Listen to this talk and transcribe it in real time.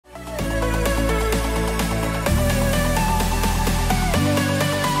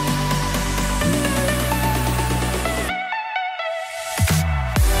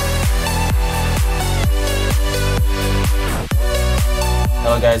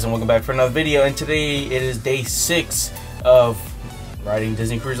guys, and welcome back for another video. And today it is day 6 of riding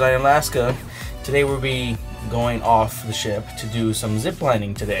Disney Cruise Line in Alaska. Today we'll be going off the ship to do some zip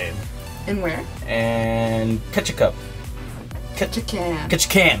lining today. And where? And Ketchikan. Ketchikan.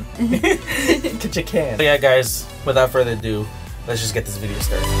 Ketchikan. Ketchikan. So yeah guys, without further ado, let's just get this video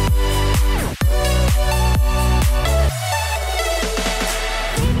started.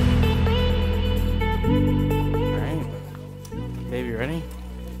 Baby, ready?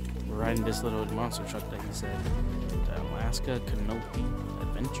 We're riding this little monster truck that he said. The Alaska Canopy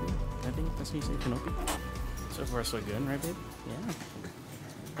Adventure. I think that's what you say, Canopy. So far so good, right babe? Yeah.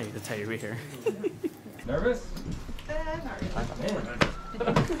 Hey, that's how you read here. Nervous? Not really.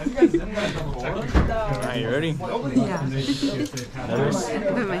 Have you guys done that before? Alright, you ready? Yeah. Nervous? I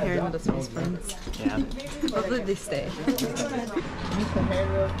put my hair in the small sprints. Yeah. Hopefully they stay.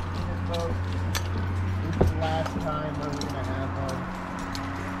 Last time where we're gonna have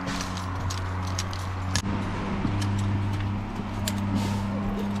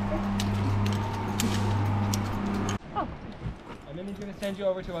Oh. And then he's gonna send you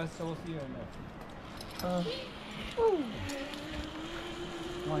over to us, so we'll see you in there. Alright. Oh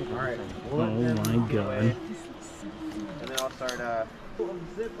my god. And then I'll start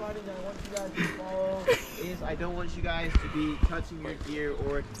zip lining that I want you guys to follow is I don't want you guys to be touching your gear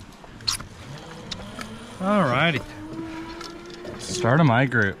or Alrighty. Start of my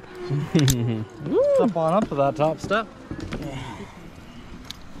group. Step on up to that top step.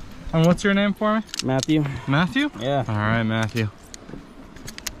 And what's your name for me? Matthew. Matthew? Yeah. Alright, Matthew.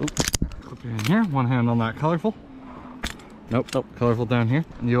 Oop. Clip you in here. One hand on that colorful. Nope, nope. Colorful down here.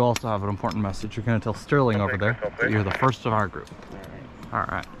 And you also have an important message. You're going to tell Sterling over there that you're the first of our group.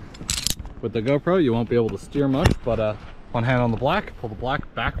 Alright. With the GoPro, you won't be able to steer much, but one hand on the black, pull the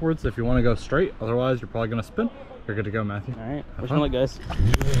black backwards if you want to go straight. Otherwise, you're probably going to spin. You're good to go, Matthew. All right, wish me luck, guys.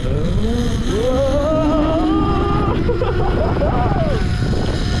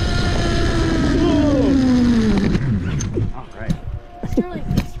 All right.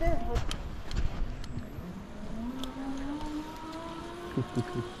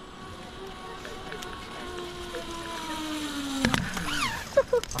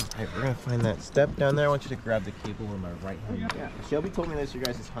 Alright, we're gonna find that step down there. I want you to grab the cable with my right hand. Yeah. Shelby told me this your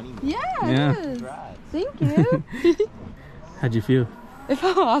guys' honeymoon. Yeah, Yeah. it is. Congrats. Thank you. How'd you feel? It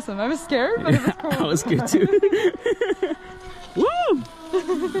felt awesome. I was scared, but it was cool. I was good too. Woo!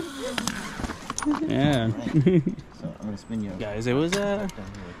 Yeah. So I'm gonna spin you over. Guys, it was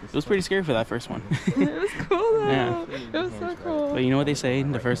pretty scary for that first one. It was cool though. Yeah. It was so cool. But you know what they say?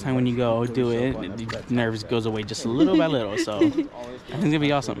 The first time when you go do it, the nerves goes away just little by little. So I think it's gonna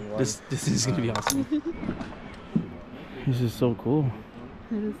be awesome. This is gonna be awesome. This is so cool.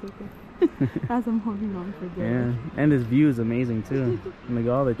 It is so cool. As I'm holding on for dear. Yeah, and this view is amazing too. And like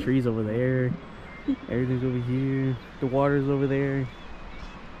all the trees over there, everything's over here, the water's over there.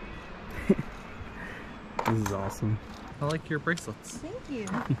 This is awesome. I like your bracelets. Thank you.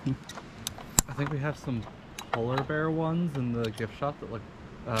 I think we have some polar bear ones in the gift shop that look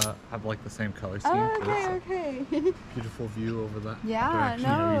have like the same color scheme. Oh, too. okay, So okay. beautiful view over that Yeah, direction.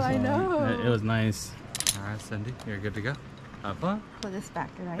 no, I know. It was nice. All right, Cindy, you're good to go. Have fun. Put this back,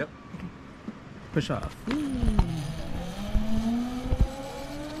 right? Yep. Okay. Push off. Yes.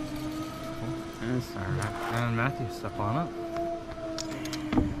 All right, and Matthew, step on up.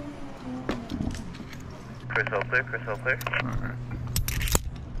 Chris, all clear. All right,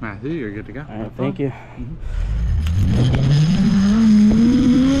 Matthew, you're good to go. All right, thank you.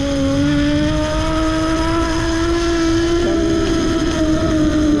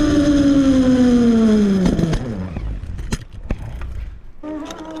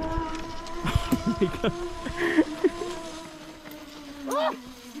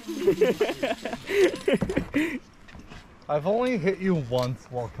 I've only hit you once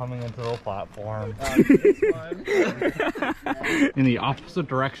while coming into the platform. In the opposite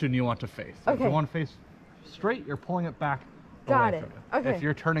direction you want to face. If Okay. you want to face straight, you're pulling it back. Got away it. from you. Okay. If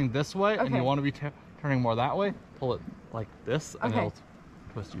you're turning this way and Okay. you want to be turning more that way, pull it like this and Okay. it'll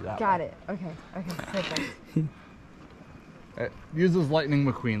twist you that Got way. it. Okay. Okay. Perfect. It uses Lightning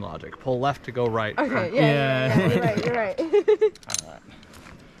McQueen logic. Pull left to go right. Okay. Yeah. You're right. You're right. Alright.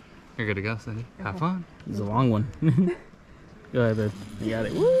 You're good to go, Cindy. Have fun. It's a long one. Go ahead, babe. You got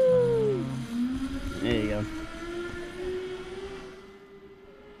it. Woo! There you go.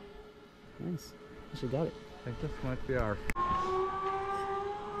 Nice. You got it. I think this might be our.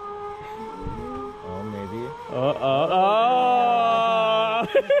 Oh, maybe. Oh!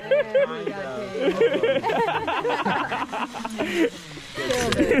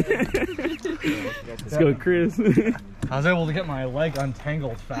 Let's go, Chris. I was able to get my leg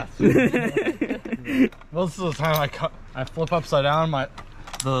untangled faster. Most of the time I flip upside down,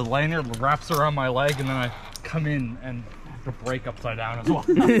 the lanyard wraps around my leg, and then I come in and have to break upside down as well.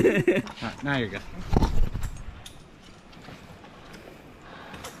 Right, now you're good.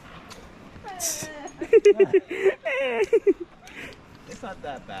 It's not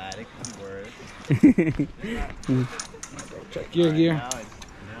that bad. It could be worse. Check your gear. Now it's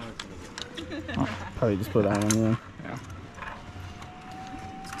Probably just put that one in.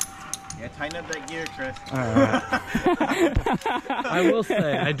 yeah, tighten up that gear, Chris. I will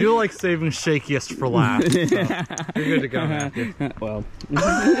say, I do like saving shakiest for last. So you're good to go, Matthew. Well.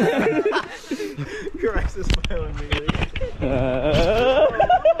 Corrects the smile immediately.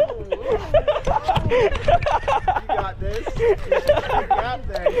 You got this. There's a big gap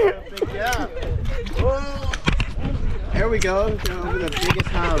there. You got a big gap. Whoa. There we go. Go over the biggest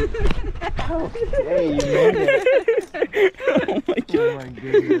hump. Hey, you made it. Oh my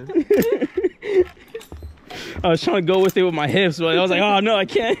goodness. I was trying to go with it with my hips, but I was like, oh no, I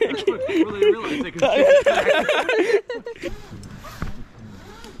can't.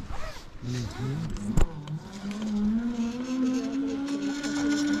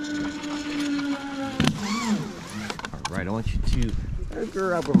 Alright, I want you to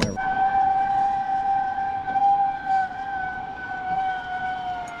grab with my.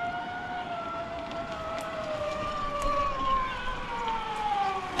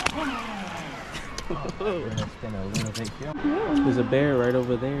 There's a bear right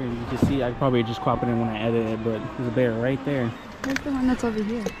over there, and you can see, I probably just crop it in when I edit it, but there's a bear right there. That's the one that's over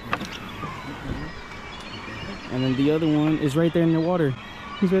here. And then the other one is right there in the water.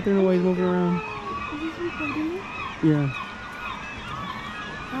 He's right there in the water, he's moving around. Is this recording it? Yeah.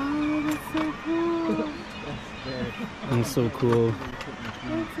 Oh, that's so cool. That's so cool.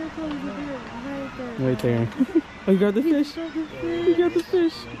 That's so cool. Look at it right there. Right there. Oh, you got the fish. Got the fish. You got the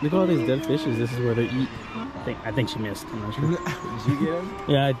fish. Look at all these dead fishes. This is where they eat. I think she missed. I'm not sure. Did you get him?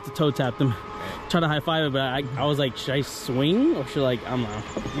 Yeah, I toe tapped him. Tried to high five it, but I was like, should I swing or should I, like, I don't know.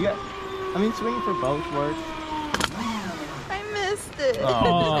 You got. I mean, swinging for both works. I missed it.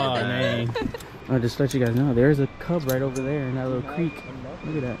 Oh, man. I'll just let you guys know, there's a cub right over there in that little creek.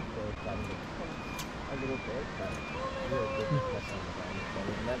 Look at that.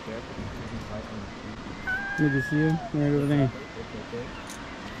 Did you see him? Right over there.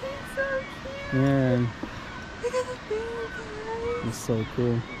 Yeah. Look at the thing, guys. It's so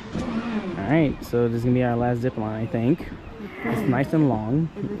cool. Alright, so this is gonna be our last zip line, I think. It's nice and long,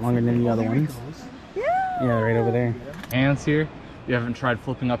 longer than the other ones. Yeah, right over there. Hands here. If you haven't tried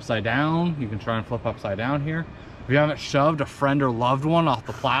flipping upside down, you can try and flip upside down here. If you haven't shoved a friend or loved one off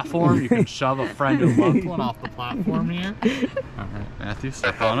the platform, you can shove a friend or loved one off the platform here. Alright, Matthew,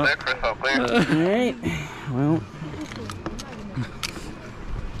 step on up. Alright, well.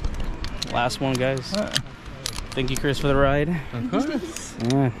 Last one, guys. Thank you, Chris, for the ride. Of course.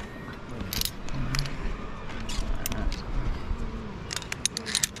 Yeah.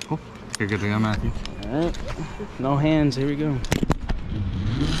 Cool. You're good to go, Matthew. Alright. No hands, here we go.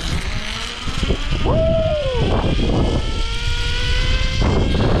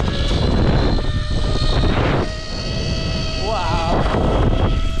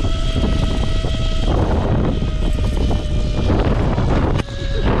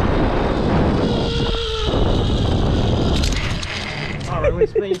 Alright, we're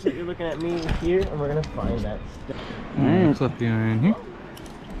explaining that you're looking at me here, and we're gonna find that. Alright, flip the iron here.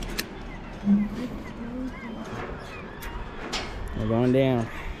 We're going down.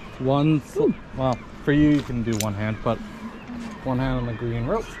 Well, for you, you can do one hand, but one hand on the green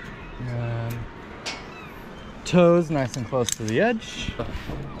rope. And toes nice and close to the edge.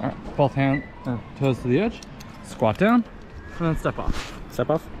 Alright, both hands, or toes to the edge. Squat down, and then step off. Step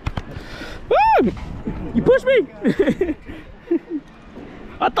off. Woo! You pushed me!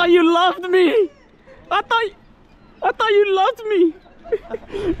 I thought you loved me! I thought you loved me!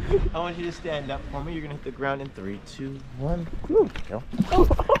 I want you to stand up for me. You're gonna hit the ground in 3, 2, 1. Woo, go.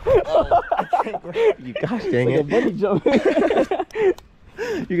 You gosh dang it. Like a bunny jump.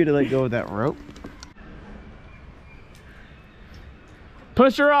 You're gonna let go of that rope.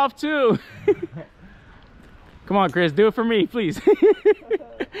 Push her off too. Come on, Chris, do it for me, please. Sorry,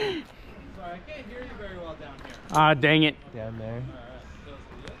 I can't hear you very well down here. Ah, dang it. Down there.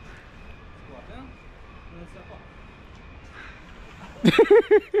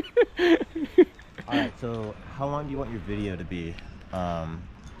 Alright, so how long do you want your video to be? You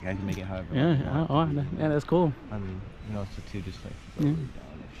guys can make it however long you want. Yeah, that's cool. I mean, you know, so too, just like Yeah. down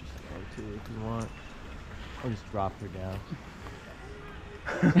if she's low too if you want. Or just drop her down.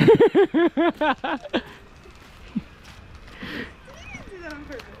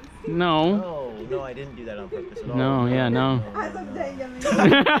 No. No, I didn't do that on purpose at all. No, yeah, no.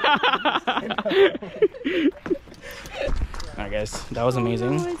 Alright guys, that was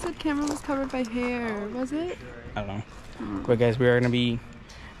amazing. Oh, I said camera was covered by hair. Was it? I don't know. But guys, we are gonna be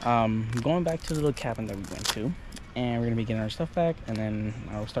going back to the little cabin that we went to, and we're gonna be getting our stuff back, and then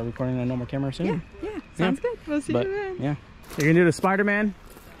I'll start recording on a normal camera soon. Yeah, sounds good. We'll see you then. Yeah. You're gonna do the Spider-Man?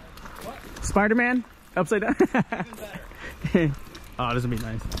 What? Spider-Man? Upside down? Even better. Oh, this will be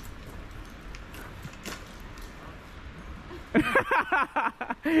nice.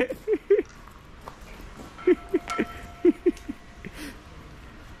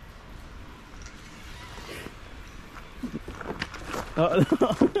 That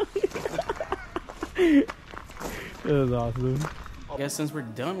was awesome. I guess since we're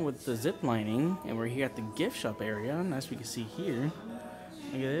done with the zip lining and we're here at the gift shop area, and as we can see here,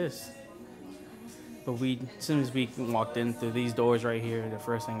 look at this. But as soon as we walked in through these doors right here, the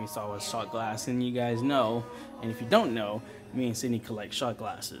first thing we saw was shot glass. And you guys know, and if you don't know, me and Sydney collect shot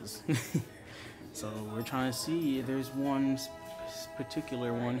glasses. So we're trying to see if there's one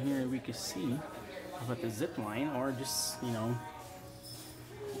particular one here we could see about the zip line, or just, you know,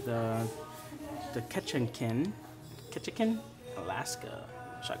 the Ketchikan Alaska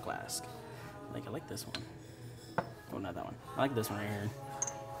shot glass. I like this one. Oh, not that one. I like this one right here.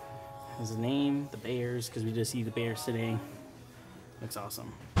 His name, the Bears, because we just see the Bears sitting. Looks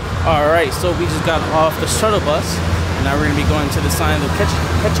awesome. All right, so we just got off the shuttle bus, and now we're gonna be going to the sign of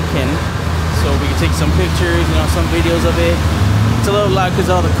Ketchikan, so we can take some pictures, you know, some videos of it. It's a little loud because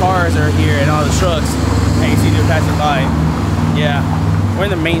all the cars are here and all the trucks, and you see them passing by. Yeah, we're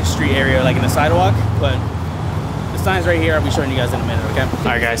in the main street area, like in the sidewalk, but the sign's right here. I'll be showing you guys in a minute, okay? All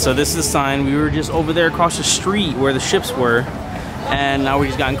right, guys, so this is the sign. We were just over there across the street where the ships were, and now we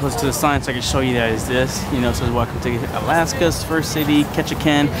just gotten close to the sign, so I can show you guys this. You know, it says, welcome to Alaska's first city,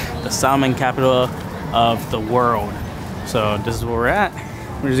 Ketchikan, the salmon capital of the world. So this is where we're at.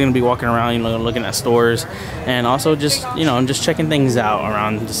 We're just gonna be walking around, you know, looking at stores, and also just, you know, just checking things out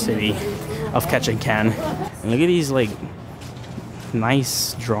around the city of Ketchikan. And look at these, like,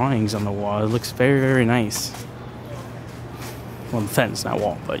 nice drawings on the wall. It looks very, very nice. Well, the fence, not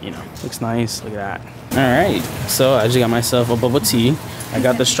wall, but, you know, looks nice. Look at that. All right, so I just got myself a boba tea. I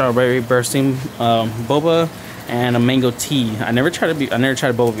got the strawberry bursting boba and a mango tea. I never tried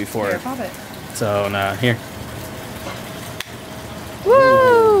boba before. Here, pop it. So here.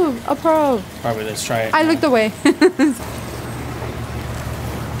 Woo! A pro. Probably let's try it. I looked away.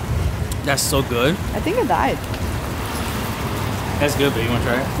 That's so good. I think I died. That's good, but you want to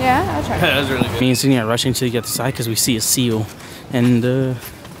try it? Yeah, I'll try it. That's really good. Me and Sydney are rushing to get the side because we see a seal and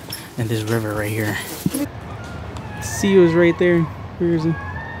this river right here. Seal is right there. Where is he?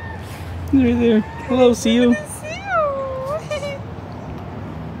 He's right there. Hello, seal.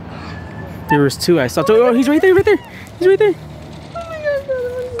 There was two. I saw two. Oh, he's right there, right there. He's right there. Oh my gosh, the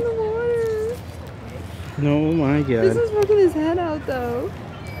other one's in the water. Oh my god. This is poking his head out though.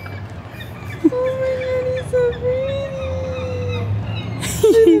 Oh my god, he's so pretty.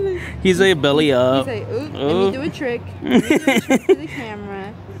 He's like belly up. He's like, oop, let me do a trick. Let me do a trick for the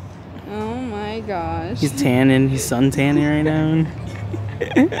camera. Oh my gosh. He's tanning. He's sun tanning right now.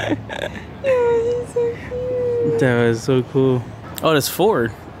 Oh, he's so cute. That was so cool. Oh, that's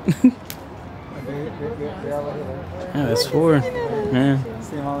four. Yeah, that's four. Yeah.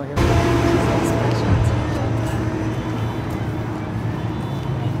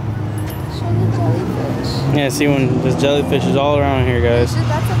 Yeah, see, when there's jellyfishes all around here, guys.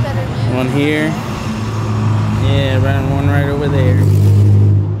 That's a better view. One here. Yeah, one right over there.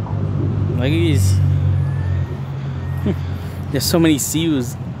 Look at these. There's so many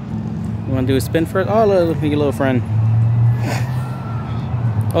seals. You want to do a spin first? Oh, look at your little friend.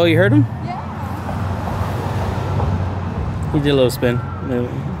 Oh, you heard him? Yeah. He did a little spin.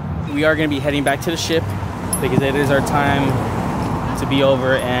 We are going to be heading back to the ship because it is our time to be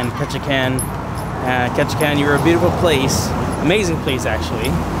over in Ketchikan. Ketchikan, you're a beautiful place. Amazing place, actually.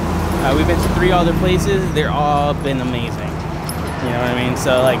 We've been to 3 other places. They're all been amazing. You know what I mean?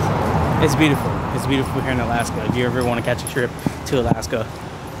 So, like, it's beautiful. It's beautiful here in Alaska. If you ever want to catch a trip to Alaska,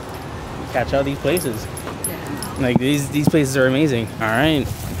 catch out these places. Like, these places are amazing. All right,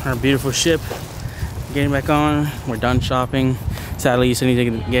 our beautiful ship getting back on. We're done shopping. Sadly, you still need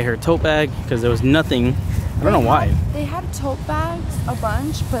to get her tote bag because there was nothing. I don't know why. They had tote bags, a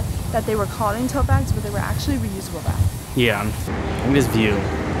bunch, but that they were calling tote bags, but they were actually reusable bags. Yeah, look at this view.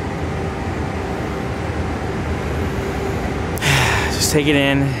 Just take it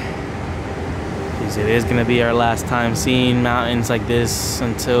in. Because it is going to be our last time seeing mountains like this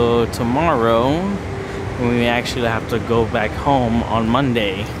until tomorrow, when we actually have to go back home on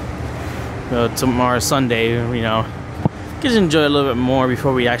Monday. tomorrow Sunday, you know, get to enjoy a little bit more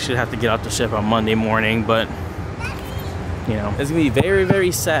before we actually have to get out the ship on Monday morning. But you know, it's gonna be very,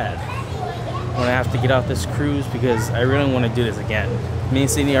 very sad when I have to get off this cruise, because I really want to do this again. Me and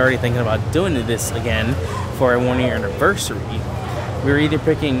Sydney are already thinking about doing this again for our 1-year anniversary. We were either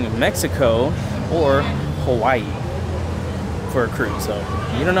picking Mexico or Hawaii for a cruise, so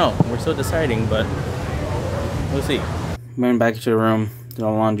you don't know. We're still deciding, but we'll see. Went back to the room, did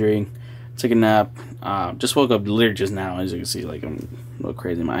all laundry, took a nap. Just woke up literally just now. As you can see, like, I'm a little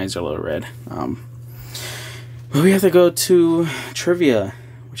crazy. My eyes are a little red. But we have to go to trivia,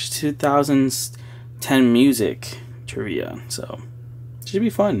 which is 2010 music trivia. So it should be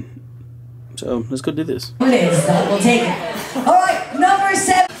fun. So let's go do this. It is. We'll take it. All right, number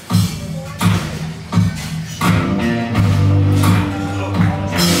 7.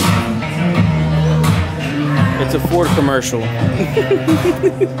 It's a Ford commercial.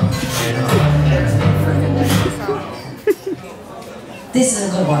 This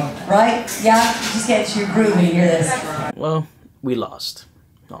is a good one, right? Yeah, just get your groove when you hear this. Well, we lost,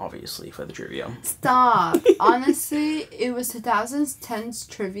 obviously, for the trivia. Stop. Honestly, it was 2010's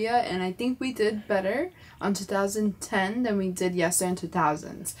trivia, and I think we did better on 2010 than we did yesterday on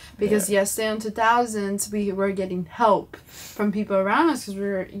 2000s. Because yesterday on 2000s, we were getting help from people around us because we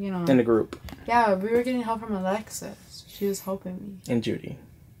were, you know... In the group. Yeah, we were getting help from Alexis. She was helping me. And Judy.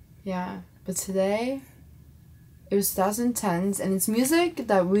 Yeah, but today... It was 2010s, and it's music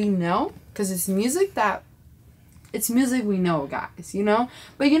that we know, because it's music we know, guys, you know?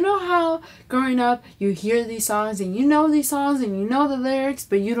 But you know how growing up, you hear these songs, and you know these songs, and you know the lyrics,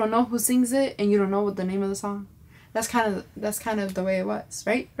 but you don't know who sings it, and you don't know what the name of the song? That's kind of the way it was,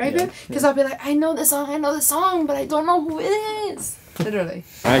 right? Right, babe? Because I'll be like, I know the song, but I don't know who it is. Literally.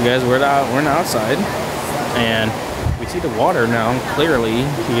 Alright, guys, we're now outside, and we see the water now, clearly,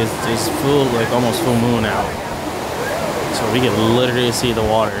 because it's full, like, almost full moon out. So we can literally see the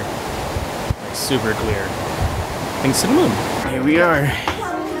water, like, super clear. Thanks to the moon. Here we are,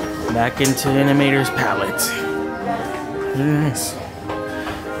 back into Animator's palette. Very nice.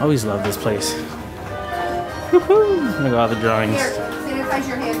 Always love this place. Woohoo! Look at all the drawings. Sanitize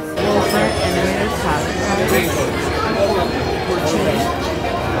your hands. Animator's palette.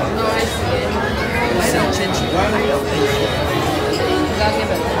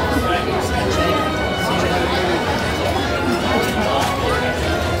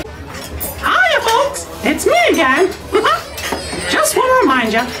 It's me again. Just want to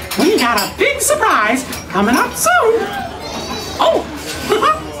remind you, we got a big surprise coming up soon. Oh!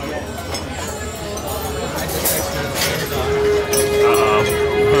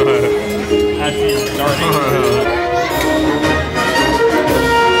 As she's starting.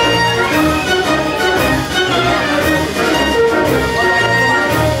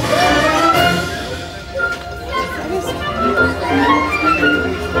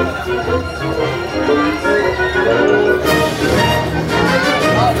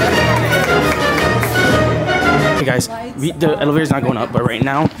 Hey guys, the elevator's not going up, but right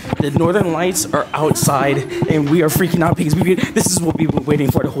now the northern lights are outside and we are freaking out because this is what we've been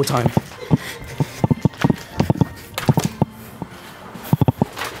waiting for the whole time.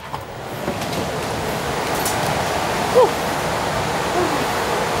 Woo.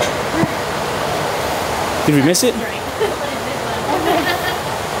 Did we miss it?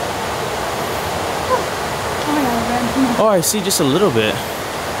 Oh, I see just a little bit.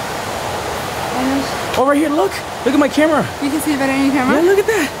 Oh, right here, look! Look at my camera! You can see it better on your camera? Yeah, look at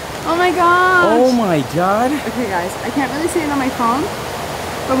that! Oh my gosh! Oh my god! Okay guys, I can't really see it on my phone,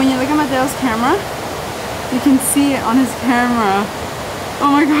 but when you look at Mateo's camera, you can see it on his camera. Oh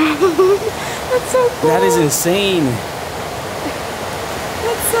my god! That's so cool! That is insane!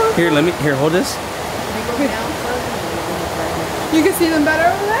 That's so cool! Here, here, hold this. You can see them better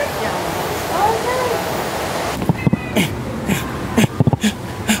over there? Yeah. Okay.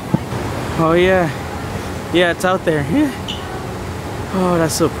 Oh yeah. Yeah, it's out there. Oh,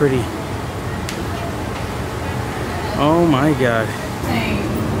 that's so pretty. Oh my god.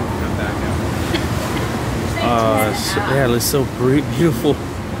 Yeah, it looks so beautiful.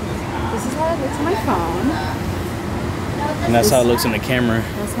 This is how it looks on my phone. And that's how it looks in the camera.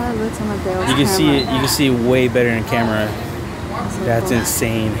 That's how it looks on my Mateo's You can camera. see it. You can see it way better in camera. So That's cool.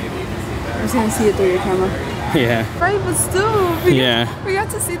 insane. I'm just gonna see it through your camera. Yeah. Right, but still, we got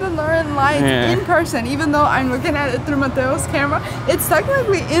to see the Northern Lights in person. Even though I'm looking at it through Mateo's camera, it's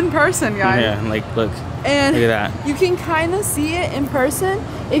technically in person, guys. Yeah, like look. And look at that. You can kind of see it in person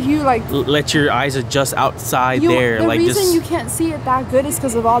if you like let your eyes adjust outside there. The like reason just, you can't see it that good is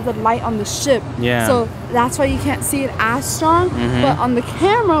because of all the light on the ship. Yeah. So that's why you can't see it as strong. But on the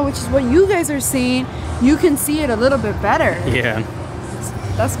camera, which is what you guys are seeing, you can see it a little bit better. Yeah.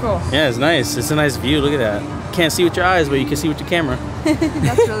 That's cool. Yeah, it's nice. It's a nice view. Look at that. Can't see with your eyes, but you can see with your camera.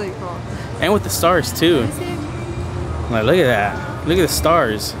 That's really cool. And with the stars too. Like, look at that. Look at the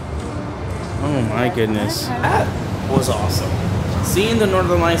stars. Oh my goodness. That was awesome. Seeing the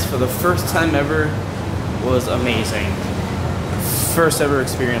Northern Lights for the first time ever was amazing. First ever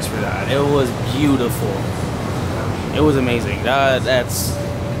experience for that. It was beautiful. It was amazing.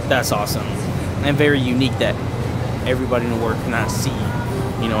 That's awesome. And very unique that everybody in the world cannot see.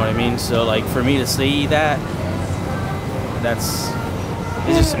 You know what I mean? So like for me to see that, it's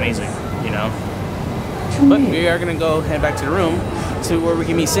just amazing, you know? But we are gonna go head back to the room to where we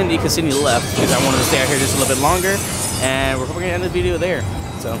can meet Cindy, because Cindy left because I wanted to stay out here just a little bit longer, and we're probably gonna end the video there.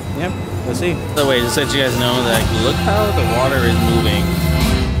 So yeah, we'll see. By the way, just to let you guys know that look how the water is moving,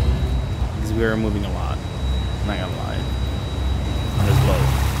 because we are moving a lot. I'm not gonna lie, on this boat.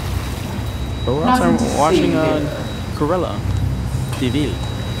 But we're also watching Corella TV.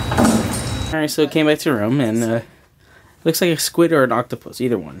 All right, so it came back to the room, and looks like a squid or an octopus,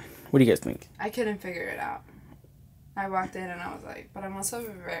 either one. What do you guys think? I couldn't figure it out. I walked in and I was like, but I'm also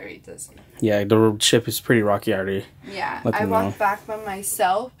very dizzy. Yeah, the ship is pretty rocky already. Yeah, I walked back by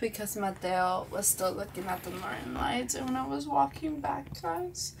myself because Mateo was still looking at the Northern Lights, and when I was walking back,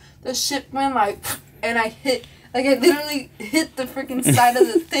 guys, the ship went like, and I hit, like I literally hit the freaking side of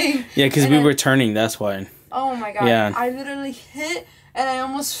the thing. Yeah, because we were turning, that's why. Oh my god, yeah. I literally hit and I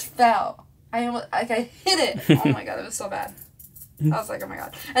almost fell. I hit it. Oh my god, it was so bad. I was like, oh my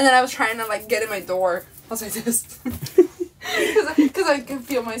god. And then I was trying to like get in my door. I was like this. Because I could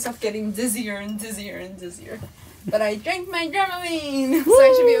feel myself getting dizzier and dizzier and dizzier. But I drank my Dramamine, so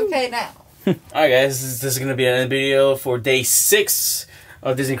I should be okay now. Alright guys, this is going to be a video for day 6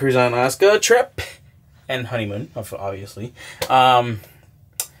 of Disney Cruise on Alaska trip. And honeymoon, obviously. Today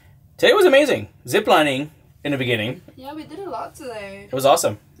was amazing. Ziplining in the beginning. Yeah, we did a lot today. It was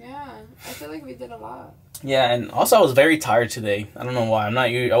awesome. Yeah, I feel like we did a lot. Yeah, and also I was very tired today. I don't know why.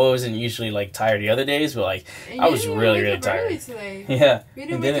 I wasn't usually like tired the other days, but like I was really tired. Early today. Yeah. We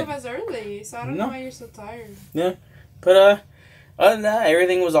didn't wake up as early, so I don't know why you're so tired. Yeah, but other than that,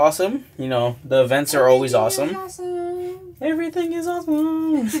 everything was awesome. You know, the events are always awesome. Everything is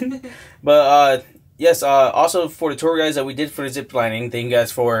awesome. But yes, also for the tour guides that we did for the zip lining, thank you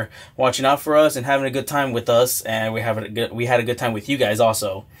guys for watching out for us and having a good time with us, and we had a good time with you guys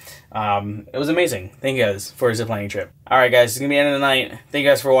also. It was amazing. Thank you guys for a zip lining trip. Alright guys, it's gonna be the end of the night. Thank you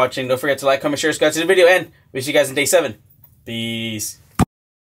guys for watching. Don't forget to like, comment, share, subscribe to the video, and we'll see you guys in day 7. Peace.